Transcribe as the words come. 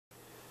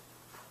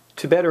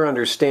To better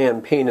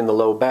understand pain in the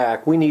low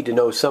back, we need to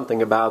know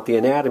something about the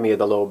anatomy of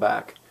the low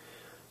back.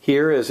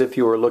 Here, as if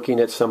you were looking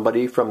at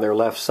somebody from their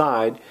left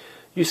side,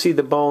 you see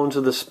the bones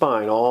of the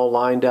spine all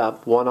lined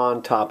up, one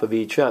on top of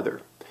each other.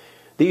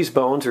 These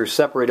bones are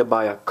separated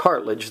by a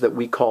cartilage that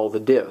we call the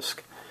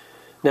disc.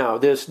 Now,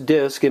 this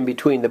disc in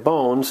between the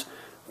bones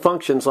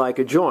functions like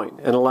a joint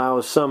and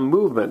allows some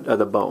movement of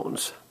the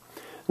bones.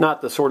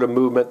 Not the sort of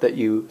movement that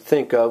you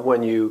think of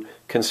when you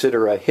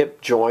consider a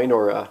hip joint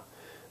or a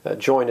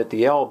joint at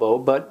the elbow,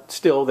 but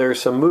still there's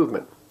some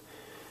movement.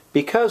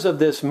 Because of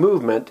this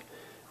movement,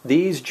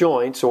 these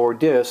joints or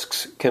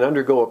discs can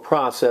undergo a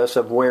process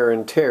of wear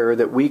and tear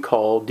that we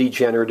call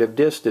degenerative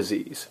disc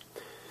disease.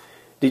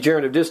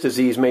 Degenerative disc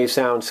disease may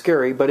sound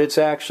scary, but it's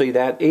actually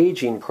that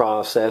aging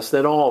process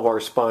that all of our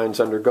spines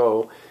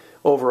undergo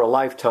over a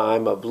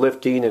lifetime of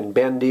lifting and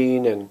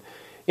bending and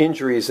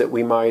injuries that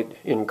we might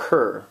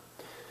incur.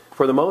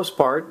 For the most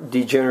part,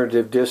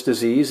 degenerative disc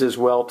disease is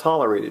well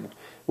tolerated,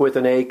 with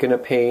an ache and a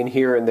pain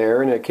here and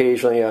there, and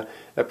occasionally a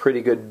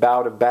pretty good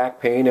bout of back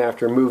pain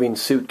after moving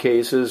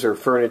suitcases or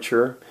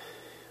furniture.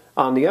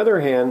 On the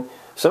other hand,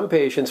 some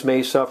patients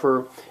may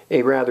suffer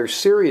a rather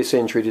serious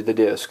injury to the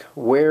disc.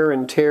 Wear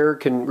and tear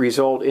can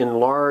result in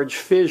large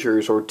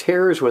fissures or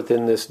tears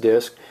within this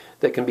disc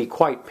that can be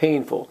quite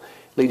painful,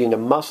 leading to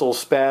muscle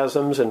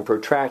spasms and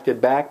protracted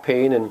back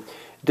pain and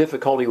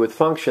difficulty with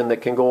function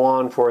that can go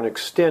on for an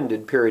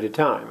extended period of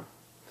time.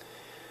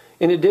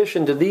 In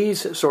addition to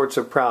these sorts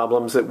of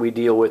problems that we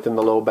deal with in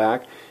the low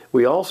back,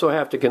 we also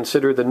have to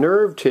consider the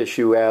nerve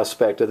tissue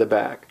aspect of the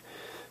back.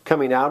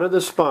 Coming out of the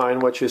spine,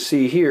 what you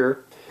see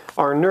here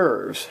are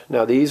nerves.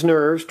 Now these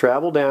nerves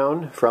travel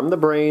down from the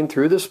brain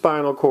through the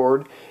spinal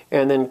cord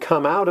and then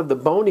come out of the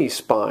bony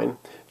spine,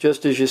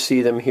 just as you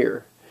see them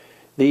here.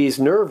 These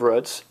nerve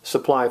roots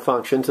supply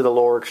function to the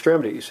lower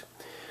extremities.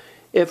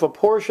 If a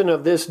portion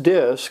of this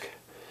disc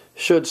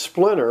should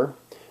splinter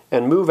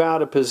and move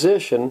out of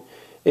position,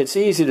 it's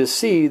easy to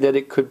see that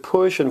it could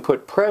push and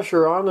put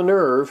pressure on the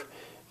nerve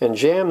and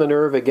jam the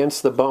nerve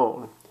against the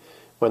bone.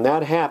 When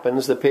that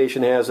happens, the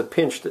patient has a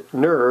pinched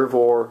nerve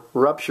or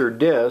ruptured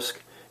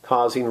disc,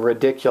 causing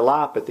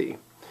radiculopathy.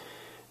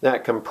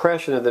 That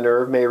compression of the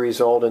nerve may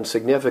result in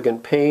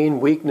significant pain,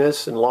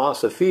 weakness, and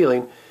loss of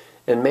feeling,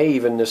 and may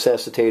even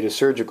necessitate a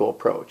surgical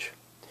approach.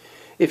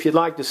 If you'd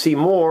like to see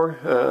more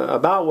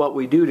about what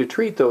we do to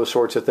treat those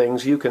sorts of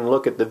things, you can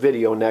look at the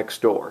video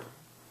next door.